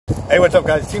Hey, what's up,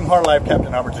 guys? Team Hard Life,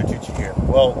 Captain Alberto Zertuche here.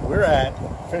 Well, we're at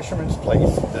Fisherman's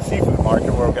Place, the seafood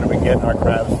market, where we're going to be getting our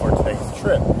crabs for today's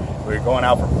trip. We're going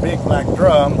out for big black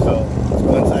drum, so let's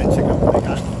go inside and check out what they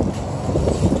got.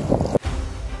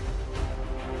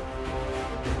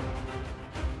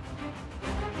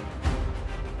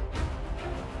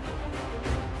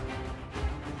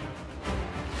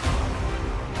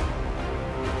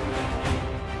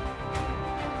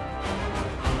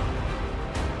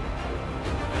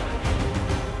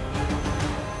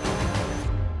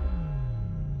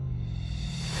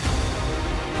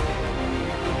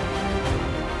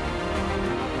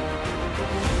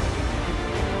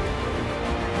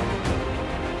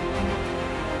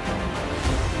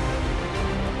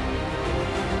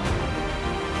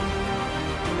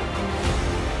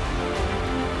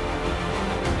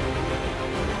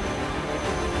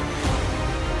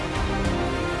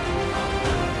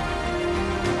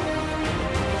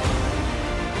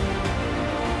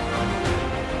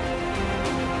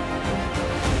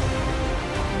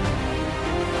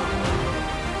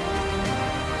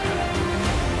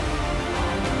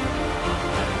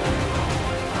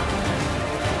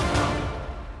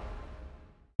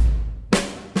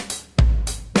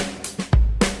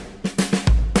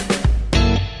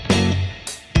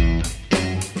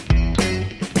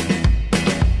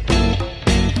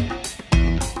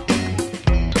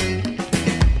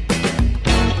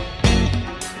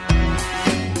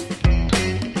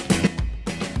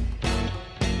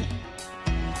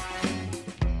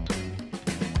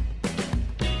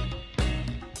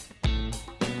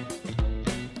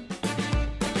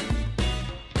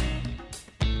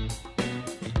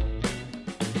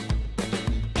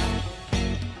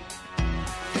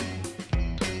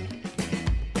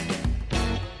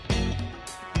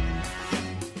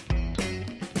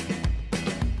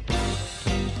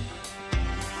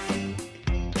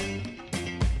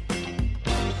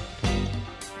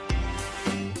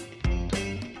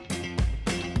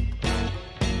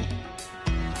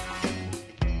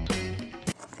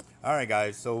 Alright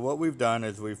guys, so what we've done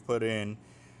is we've put in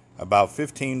about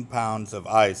 15 pounds of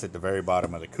ice at the very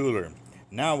bottom of the cooler.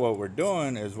 Now what we're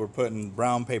doing is we're putting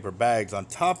brown paper bags on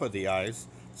top of the ice,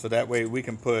 so that way we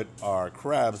can put our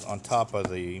crabs on top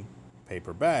of the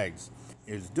paper bags.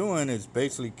 It's doing is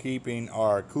basically keeping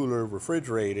our cooler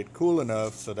refrigerated cool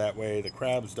enough so that way the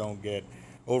crabs don't get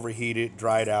overheated,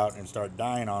 dried out, and start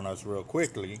dying on us real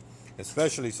quickly,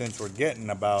 especially since we're getting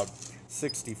about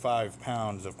 65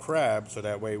 pounds of crab, so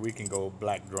that way we can go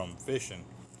black drum fishing.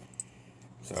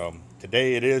 So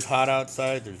today it is hot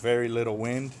outside, there's very little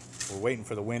wind. We're waiting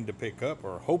for the wind to pick up,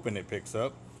 or hoping it picks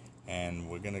up, and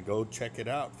we're gonna go check it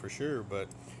out for sure. But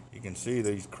you can see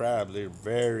these crabs, they're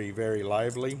very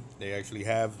lively. They actually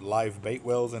have live bait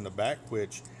wells in the back,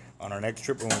 which on our next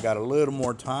trip, when we got a little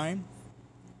more time,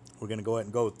 we're gonna go ahead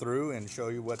and go through and show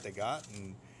you what they got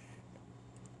and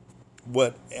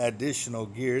what additional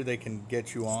gear they can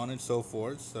get you on and so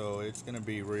forth. So it's going to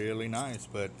be really nice.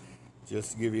 But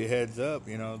just to give you a heads up,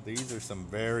 you know, these are some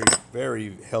very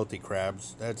healthy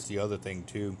crabs. That's the other thing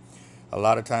too. A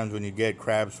lot of times when you get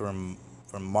crabs from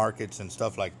markets and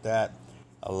stuff like that,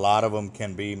 a lot of them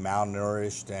can be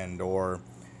malnourished and or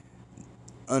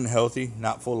unhealthy,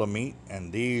 not full of meat.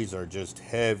 And these are just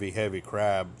heavy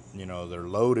crab. You know, they're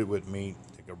loaded with meat.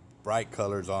 They got bright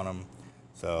colors on them.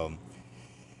 So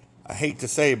I hate to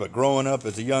say, but growing up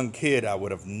as a young kid, I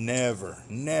would have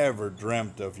never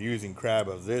dreamt of using crab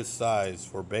of this size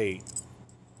for bait.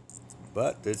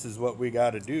 But this is what we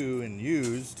got to do and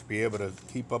use to be able to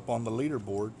keep up on the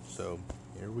leaderboard. So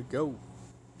here we go.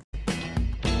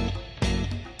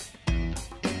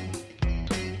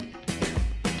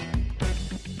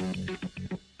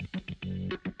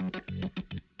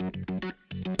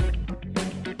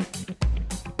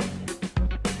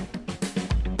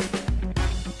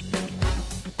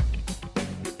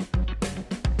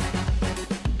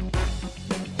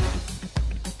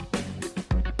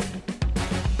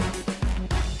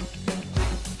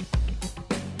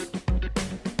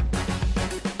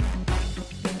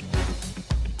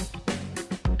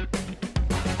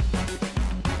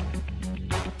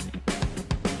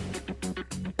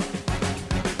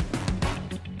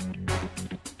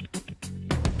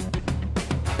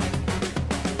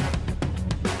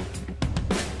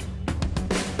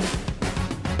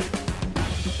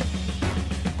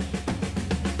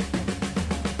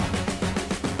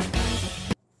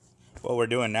 What we're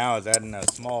doing now is adding a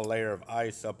small layer of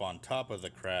ice up on top of the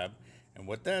crab. And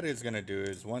what that is going to do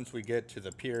is once we get to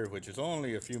the pier, which is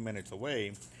only a few minutes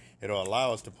away, it'll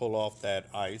allow us to pull off that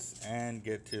ice and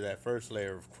get to that first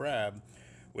layer of crab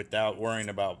without worrying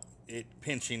about it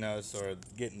pinching us or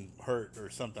getting hurt or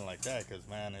something like that. Because,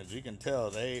 man, as you can tell,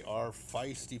 they are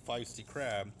feisty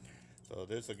crab. So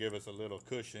this will give us a little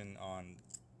cushion on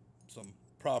some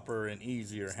proper and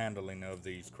easier handling of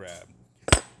these crab.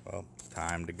 Well,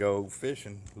 time to go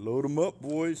fishing. Load them up,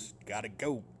 boys. Gotta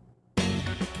go.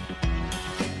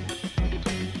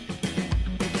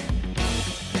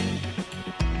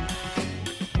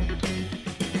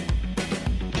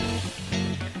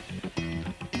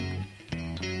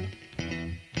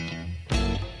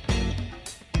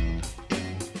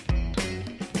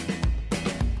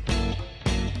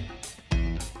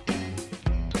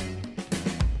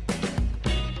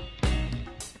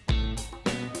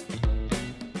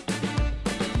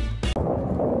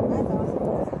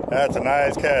 That's a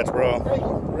nice catch, bro.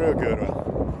 Real good one.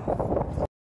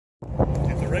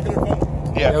 It's a regular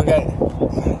phone. Yeah. Okay.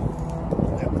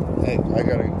 Hey, I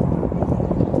gotta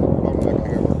work the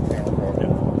camera.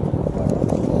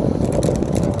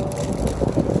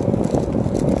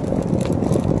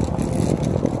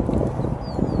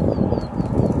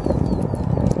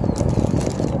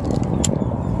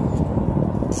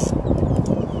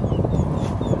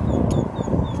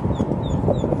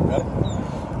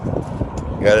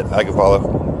 Got it. I can follow.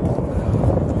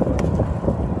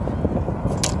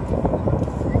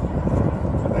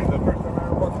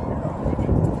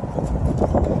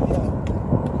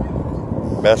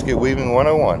 Basket weaving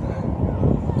 101.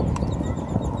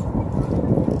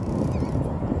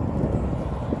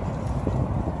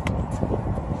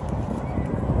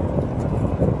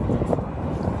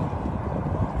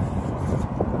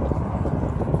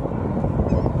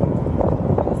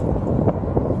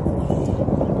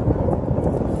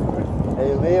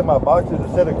 In my box is a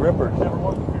set of grippers.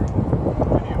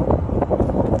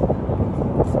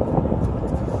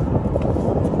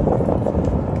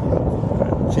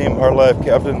 Team Hard Life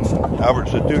Captain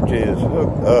Alberto Zertuche is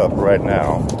hooked up right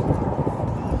now.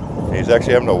 He's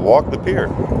actually having to walk the pier.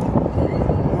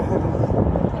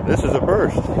 This is a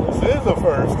first. This is a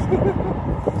first.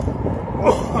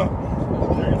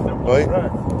 Wait,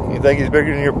 you think he's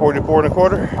bigger than your 44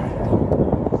 1/4?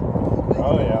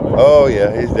 Oh yeah. Oh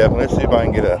yeah, he's definitely. Let's see if I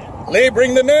can get a. Lee,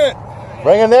 bring the net.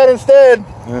 Bring a net instead.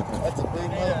 That's a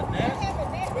big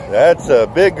one. That's a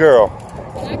big girl.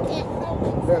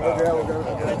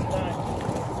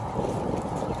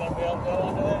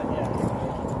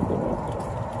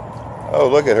 Oh,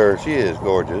 look at her. She is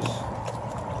gorgeous.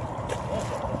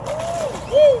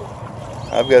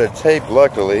 I've got a tape,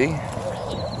 luckily.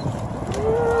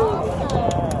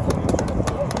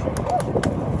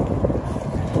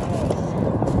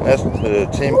 That's the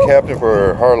team captain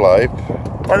for Hard Life.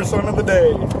 Person of the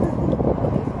day.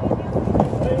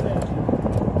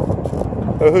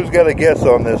 So who's got a guess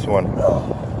on this one?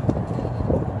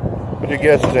 Put your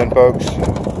guesses in, folks. Yeah,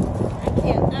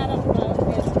 I don't know.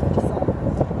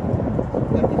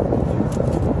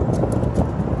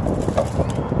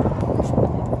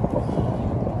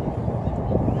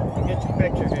 Get your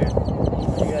picture here.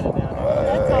 You got it down.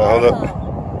 Hold up.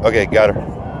 Okay, got her.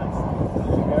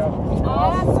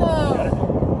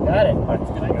 Awesome. Got it. You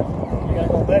gotta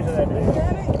go measure that,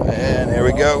 dude. And here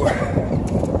we go.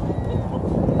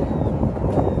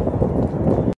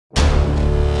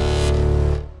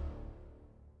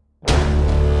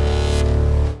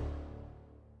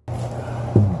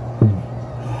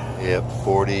 Yep,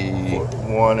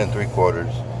 41 3/4.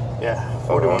 Yeah,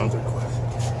 41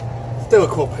 3/4. Still a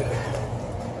cool pit.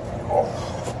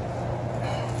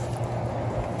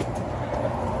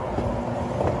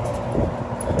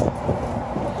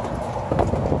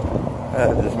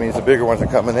 That just means the bigger ones are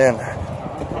coming in.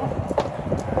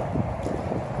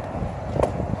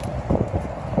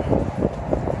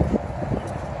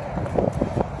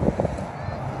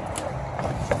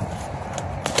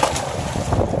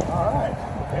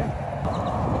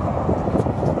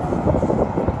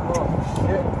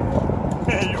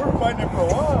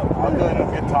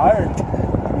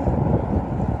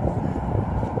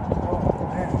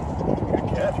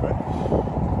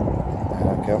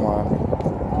 Come on.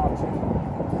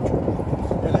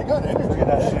 Yeah, they got energy. Look at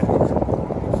that shit.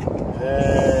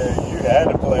 Yeah, you had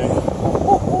to play.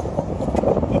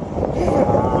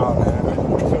 Wow, man.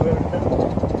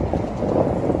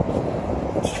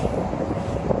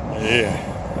 Yeah.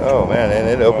 Oh, man, and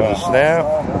it opens a snap.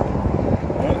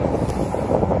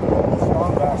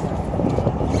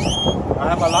 I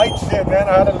had my light shit, man. I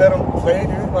had to let them play,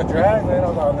 dude. My drag, man. I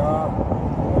was like, nah.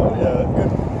 Oh, yeah, that's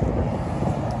good.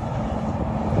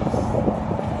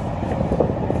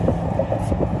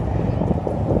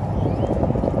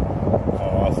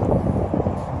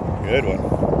 Good one.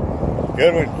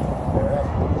 Good one.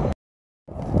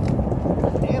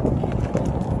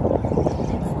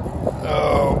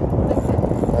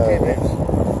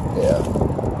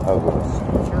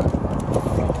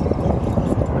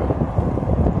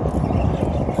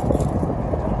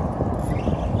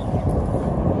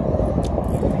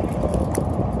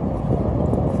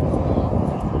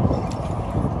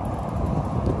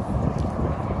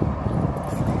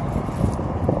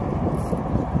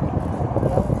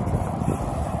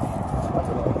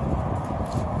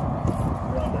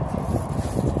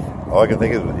 All I can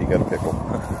think is that you got a pickle.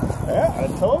 Yeah, I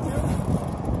told you.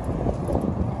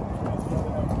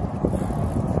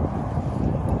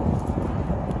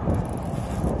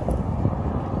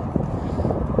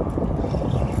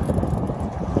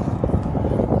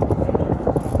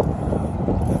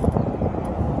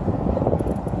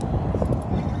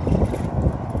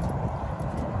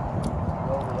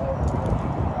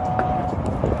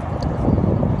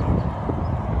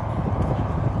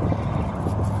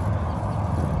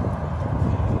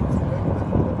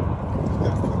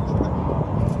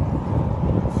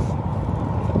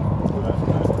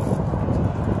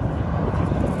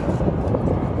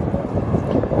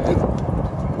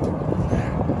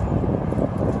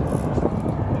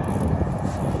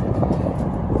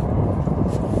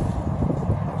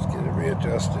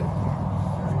 Adjusted.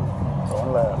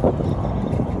 Don't laugh.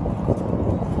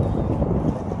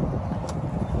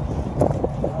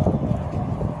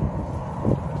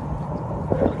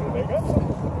 They got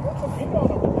some meat on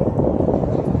them.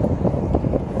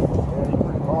 Yeah, he's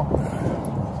pretty calm.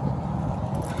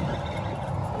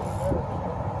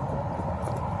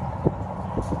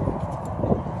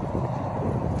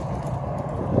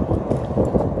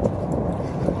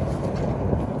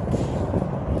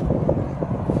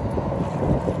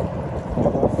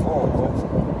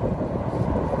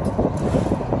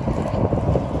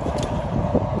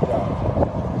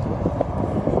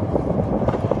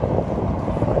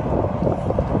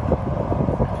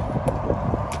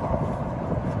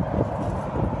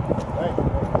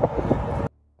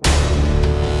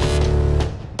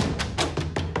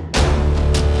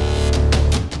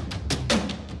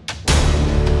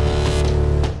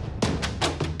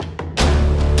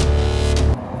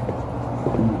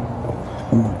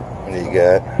 What do you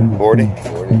got? 40?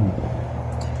 40. You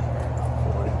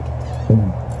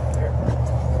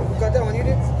got that one, you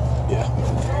did? Yeah.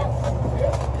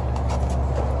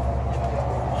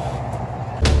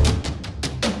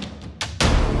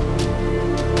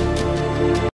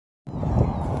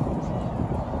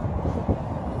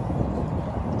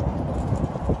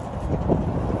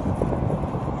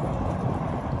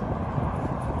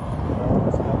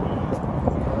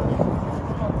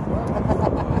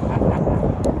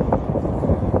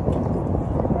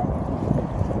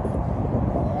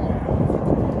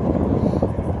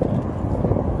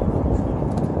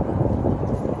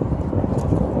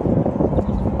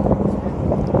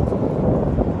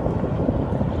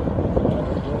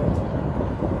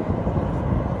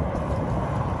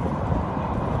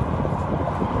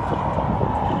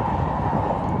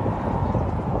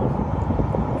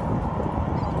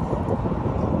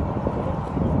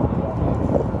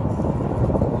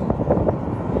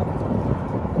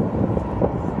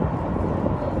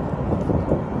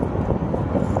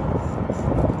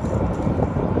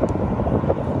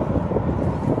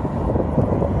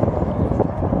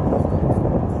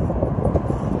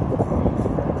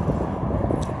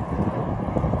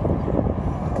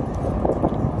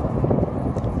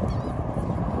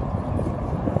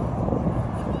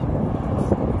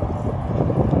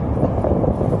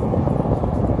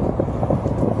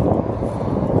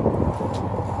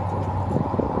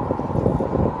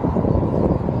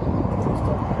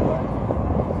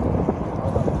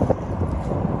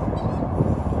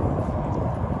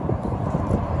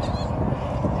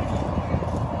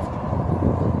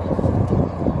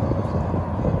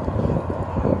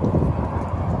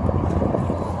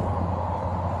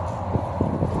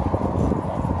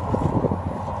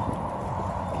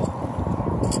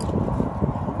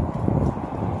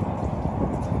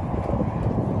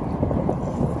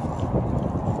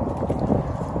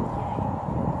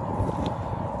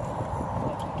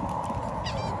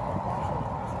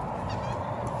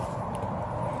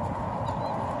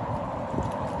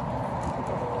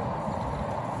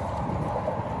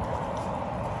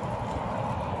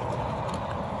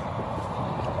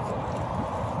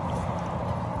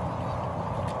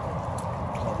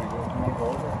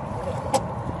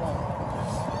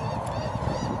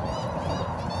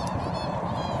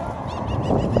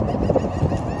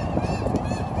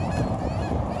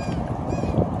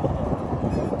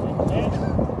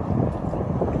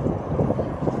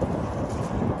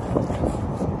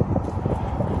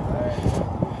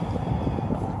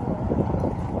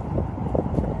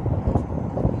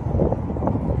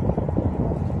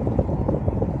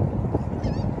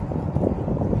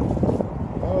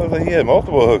 Sounds like he had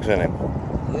multiple hooks in him.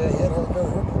 Yeah, he had all the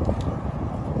hook.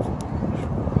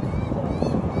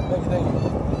 Thank you, thank you.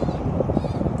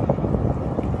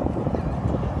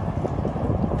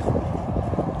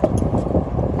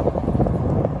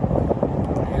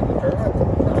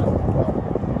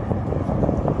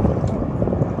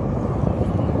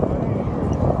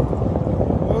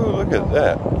 Ooh, look at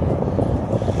that.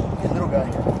 Hey, little guy.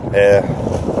 Yeah.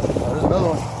 Oh, there's another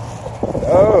one.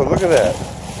 Oh, look at that.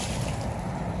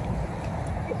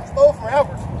 Stole from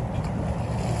Albert.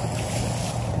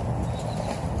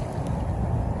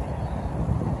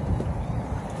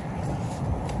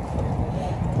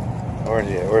 Where's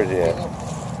he at? Where's he at?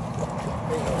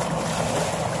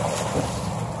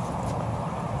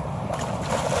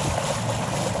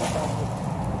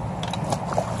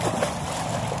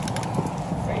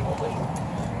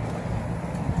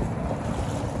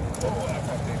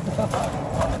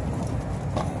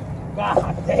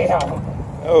 God damn.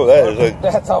 Oh, that is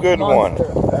That's a a good one. monster.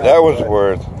 That was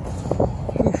worth.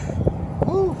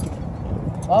 Woo.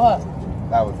 Mama,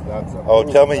 That's a Oh,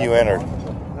 tell me you entered.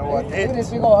 No, I give me didn't. this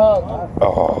big ol' hug.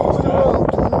 Oh,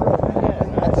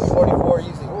 That's a 44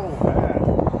 easy.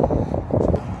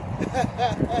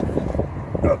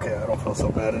 Okay, I don't feel so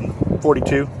bad in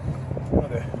 42.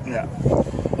 Okay. Yeah.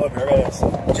 Look, I got this.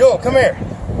 Joe, come here.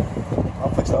 I'll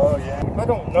fix it. Oh, yeah. I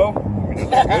don't know.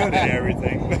 Good and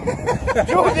everything.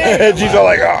 Joe, and she's all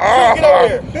like, get over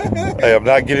here. Hey, I'm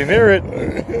not getting near it.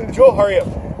 Joe, hurry up.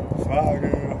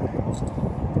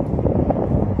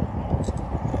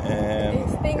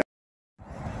 And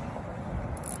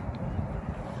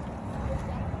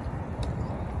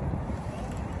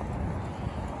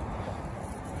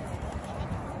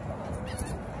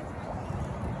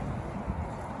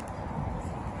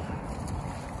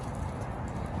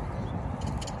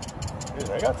Dude,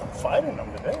 I got some fight in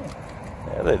them today.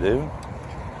 yeah, they do.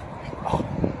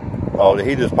 Oh, did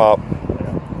he just pop?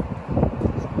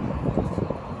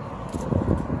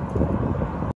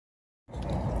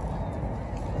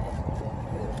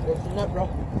 Listen up, bro.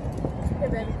 Here,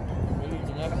 baby.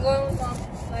 I'm going with Mom.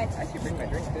 Like, I should bring my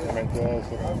drink too.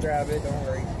 I'll I'll grab it, don't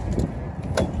worry.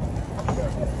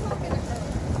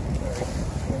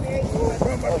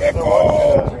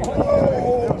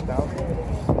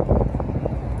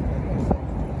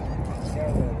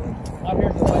 I'm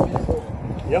here for 5 minutes.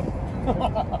 Yep. I'm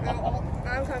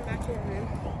coming back here, man.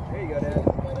 There you go, Dad.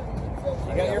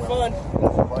 You got your fun.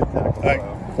 Right.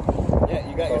 Yeah,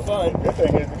 you got your fun. Good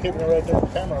thing is we're keeping it right there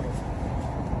with the camera. You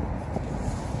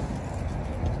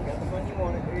got the fun you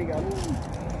wanted. There you go.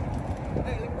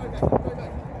 Hey, look right back. Look right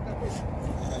back.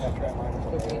 I gotta try mine.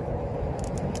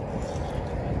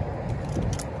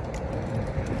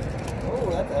 Oh,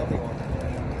 that's a healthy one.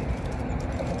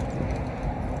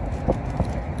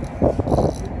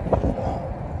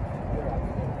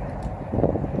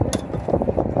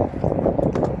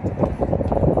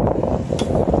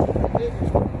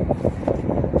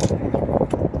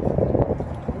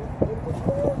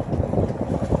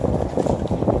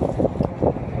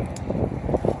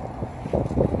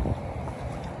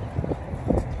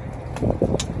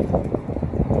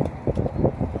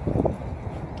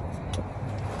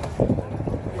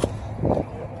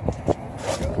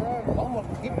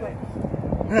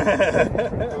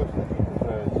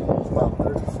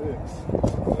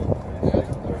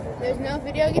 There's no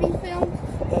video getting filmed?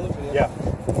 Yeah.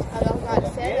 I don't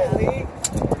got set Yeah, up.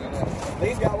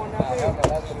 Lee's got one now too.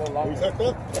 You hooked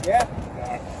up? Yeah.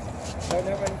 No,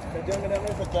 never. They're doing it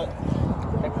over with the.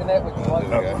 Mixing it with the one.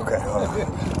 Okay.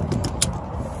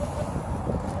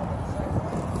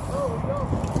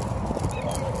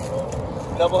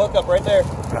 Double hookup right there.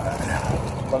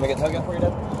 Want me to get the hookup for you,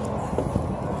 Dad?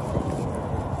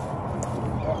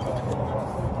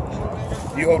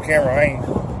 You hold camera, I ain't.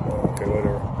 Okay,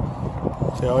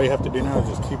 whatever. See, all you have to do now is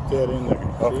just keep that in there.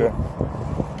 Okay.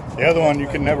 The other one you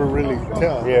can never really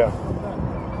tell. Yeah.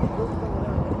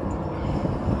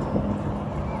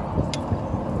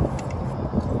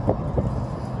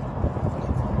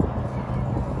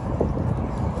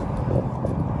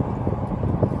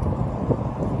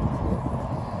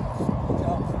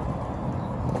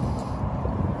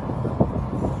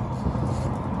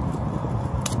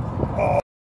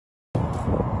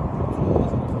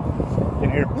 You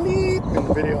can hear bleep in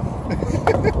the video.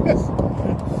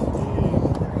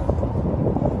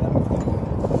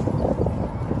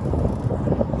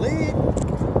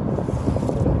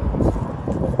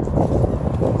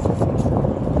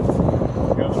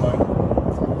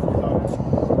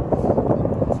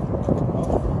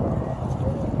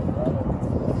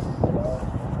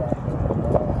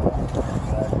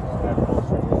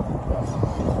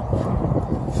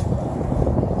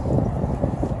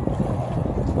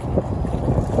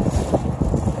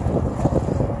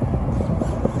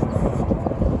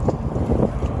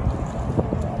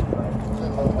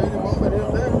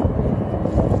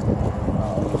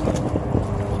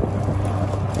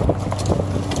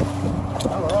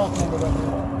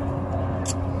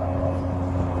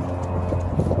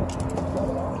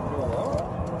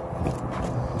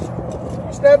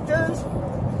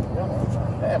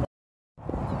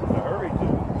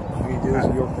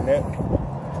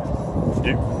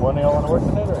 One of y'all want to work in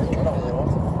it, or I don't really want.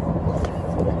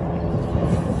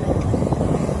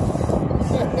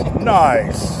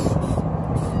 Nice.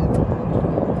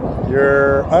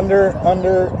 You're under,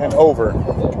 and over.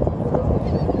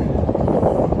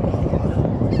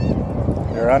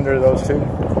 You're under those two.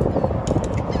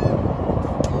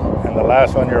 And the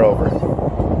last one you're over.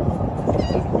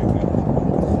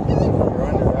 You're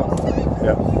under that.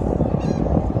 Yep.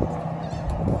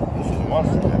 This is a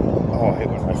monster. Oh, I hate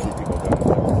when I see people doing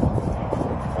that.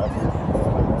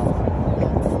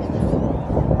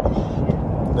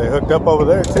 They hooked up over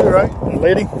there too, right,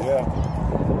 lady? Yeah.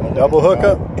 Double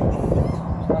hookup.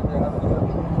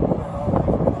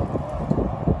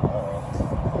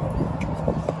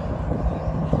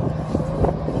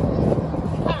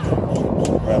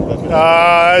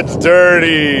 Ah, it's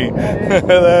dirty.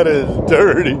 That is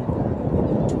dirty.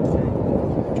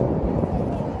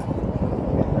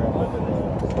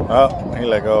 Oh, he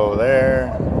let go over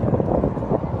there.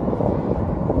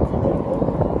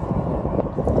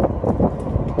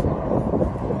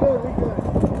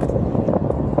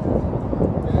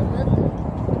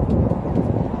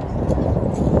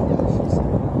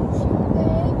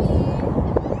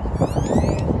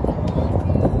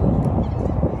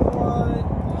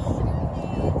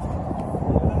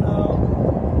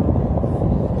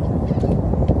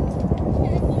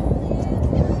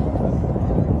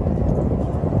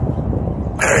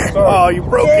 Oh, you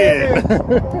broke it.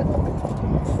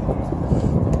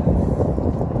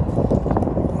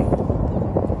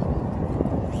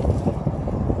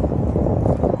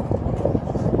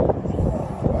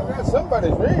 I got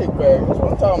somebody's rig bag. That's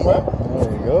what I'm talking about.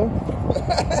 There you go.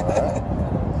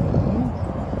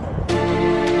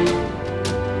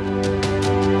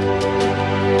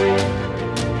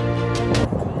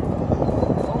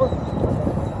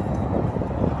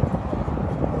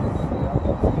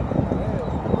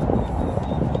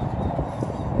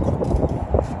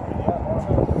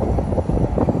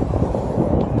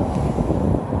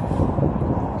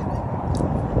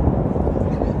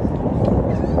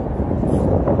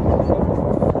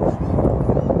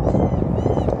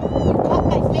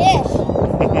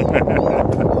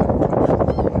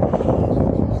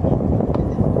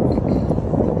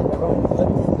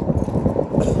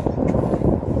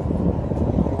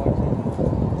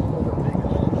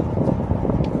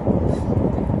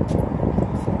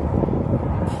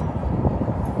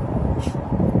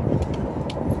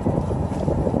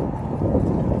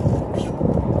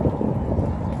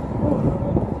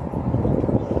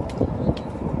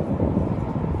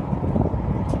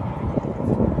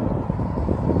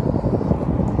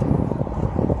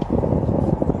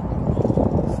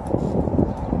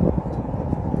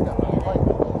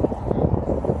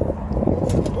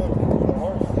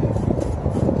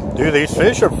 Dude, these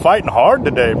fish are fighting hard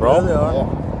today, bro. Yeah, they are. Yeah.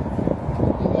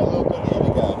 That little bit of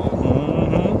the guy, dude.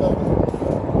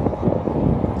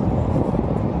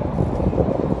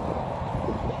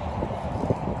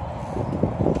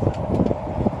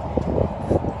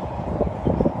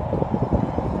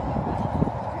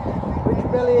 Put your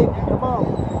belly in, come on.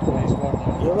 Nice one.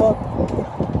 You're up.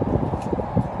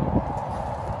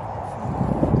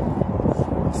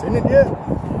 Seen it yet?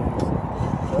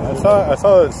 I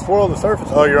saw it swirl the surface.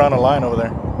 Oh, you're on a line over there.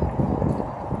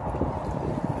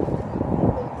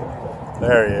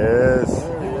 There he is.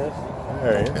 There he is.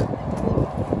 There he is.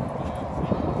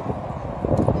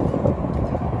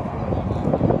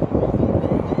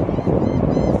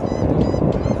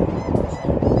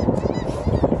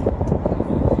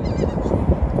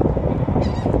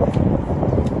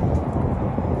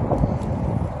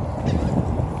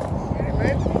 Hey,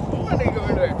 man. You want to go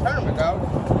into that tournament, dog.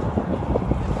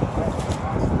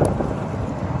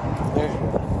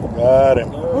 Got him.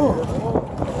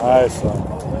 Nice one.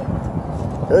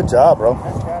 Good job, bro.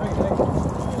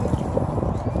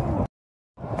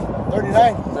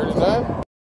 39. 39?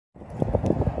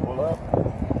 Pull up.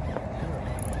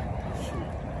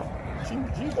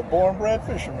 She's a born bred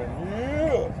fisherman.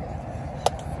 Yeah.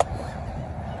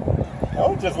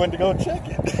 I just went to go check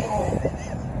it.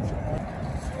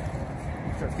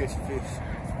 Try to catch a fish.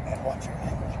 And watch your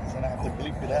language, because then I have to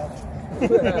bleep it out.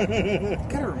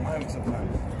 Gotta remind me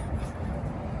sometimes.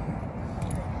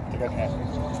 I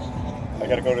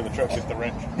gotta go to the truck, get the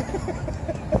wrench.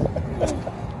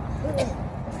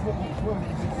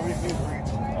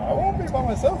 I won't be by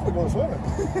myself to go swimming.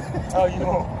 Oh, you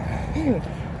won't?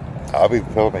 I'll be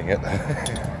filming it.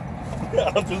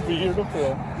 I'll just be here to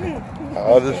film.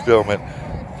 I'll just film it.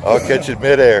 I'll catch it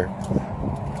midair.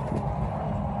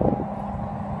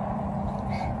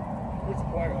 It's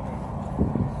quiet on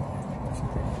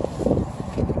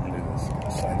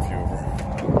Side view over.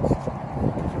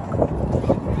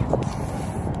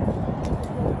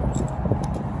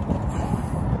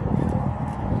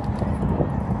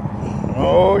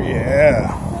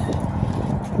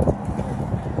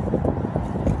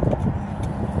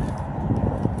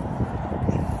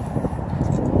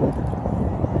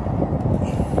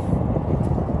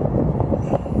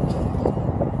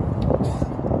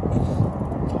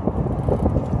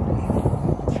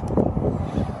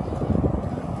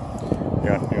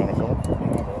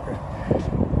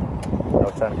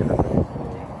 trying to get her.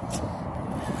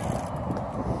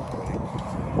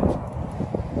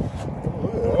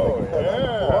 Oh,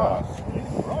 yeah. He's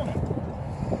running.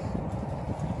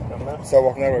 Start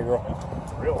walking that way, girl.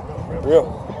 Real.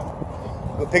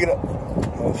 Go pick it up.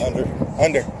 Under.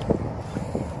 Under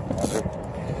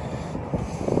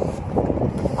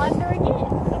again.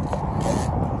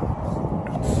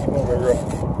 Come over, girl.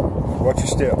 Watch your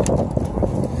step.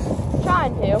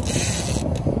 Trying to.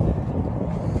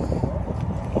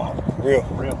 Real.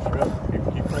 Keep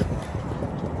pressing.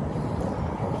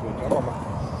 Come on, man.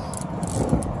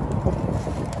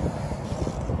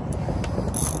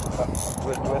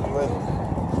 Twist.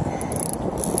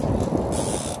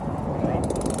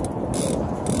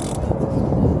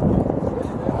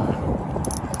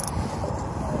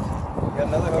 Got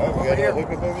another hook over here.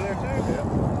 Hook up over there too.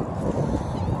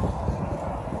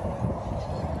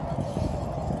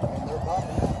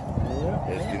 Yeah.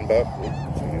 It's getting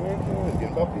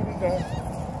about even time.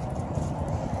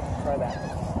 Try that.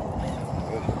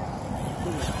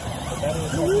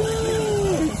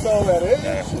 That's all that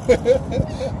is.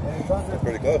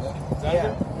 Pretty close.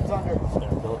 Yeah. It's under.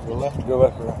 Go left. Go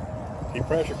left, girl. Keep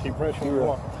pressure. Keep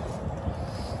real.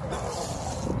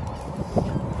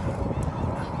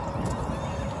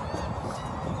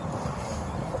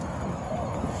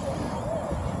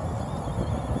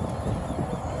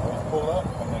 Pull up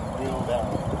and then reel down.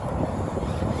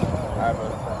 Alright,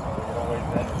 but you don't waste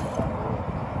that.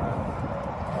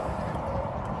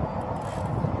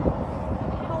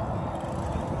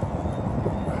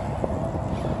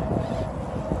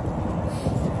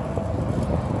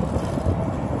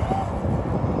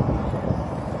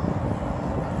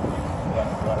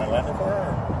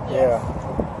 Yeah.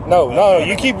 No,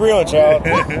 you keep reeling, child.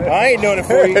 I ain't doing it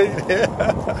for you.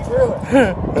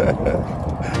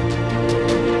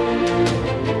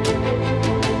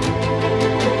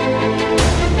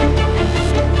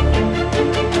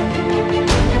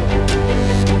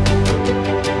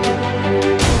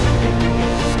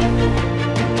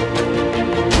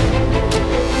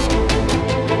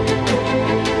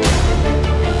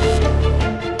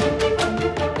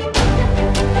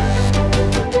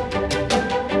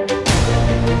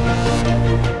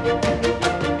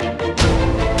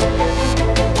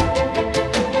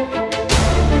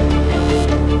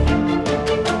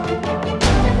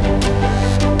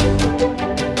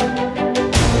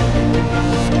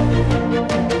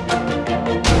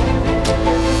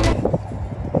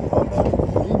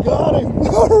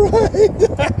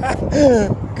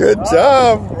 Good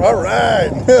job. All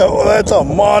right. Well, that's a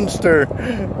monster.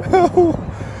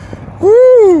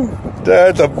 Woo!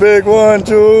 That's a big one,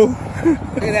 too.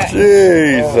 Look at that.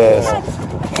 Jesus.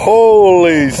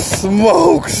 Holy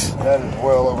smokes. That is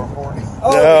well over 40.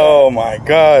 Oh, my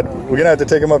God. We're going to have to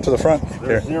take him up to the front.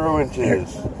 There's 0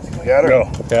 inches. Got her? Go.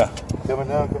 Yeah. Coming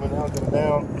down.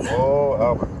 Oh,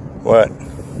 Albert. What?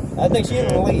 I think she's in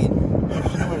the lead.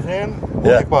 She was in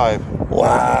Yeah. 45.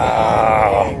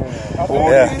 Wow.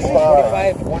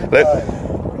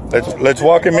 45. Let's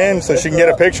walk him in so she can get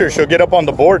a picture. She'll get up on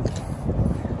the board.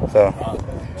 So,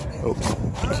 oops.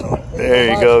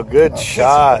 There you go. Good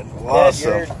shot.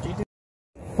 Awesome. I can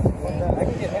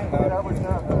get him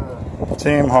out.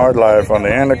 Team Hard Life on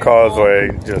the end of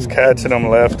Causeway, just catching them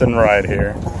left and right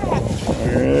here.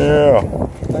 Yeah.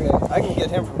 Okay, I can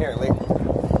get him from here, Lee.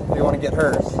 If you want to get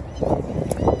hers.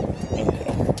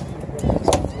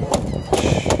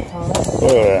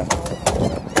 Look at that.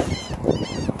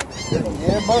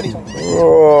 Yeah, buddy.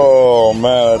 Oh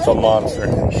man, that's a monster.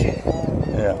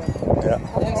 Yeah.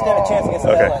 Then stand a chance against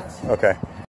the headlights. Okay.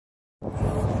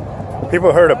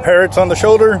 People heard of parrots on the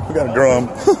shoulder? We got a drum.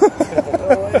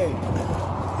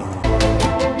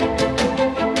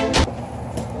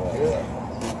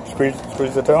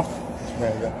 Squeeze the tail.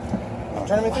 There you go.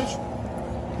 Tournament fish?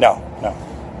 No.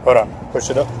 Hold on. Push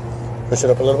it up. Push it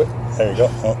up a little bit. There you go.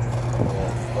 Oh.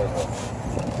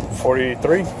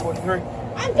 43. I'm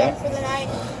done for the night.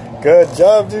 Good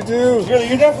job, Juju. Really,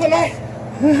 you're done for the night?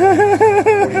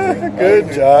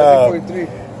 Good job. 43.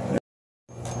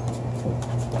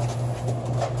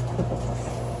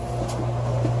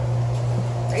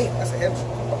 Damn, that's a heavy.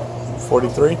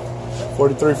 43.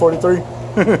 43. 43. I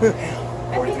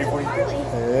think it's a Harley.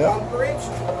 Yeah. Bridge.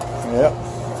 Yeah.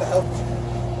 It's a healthy.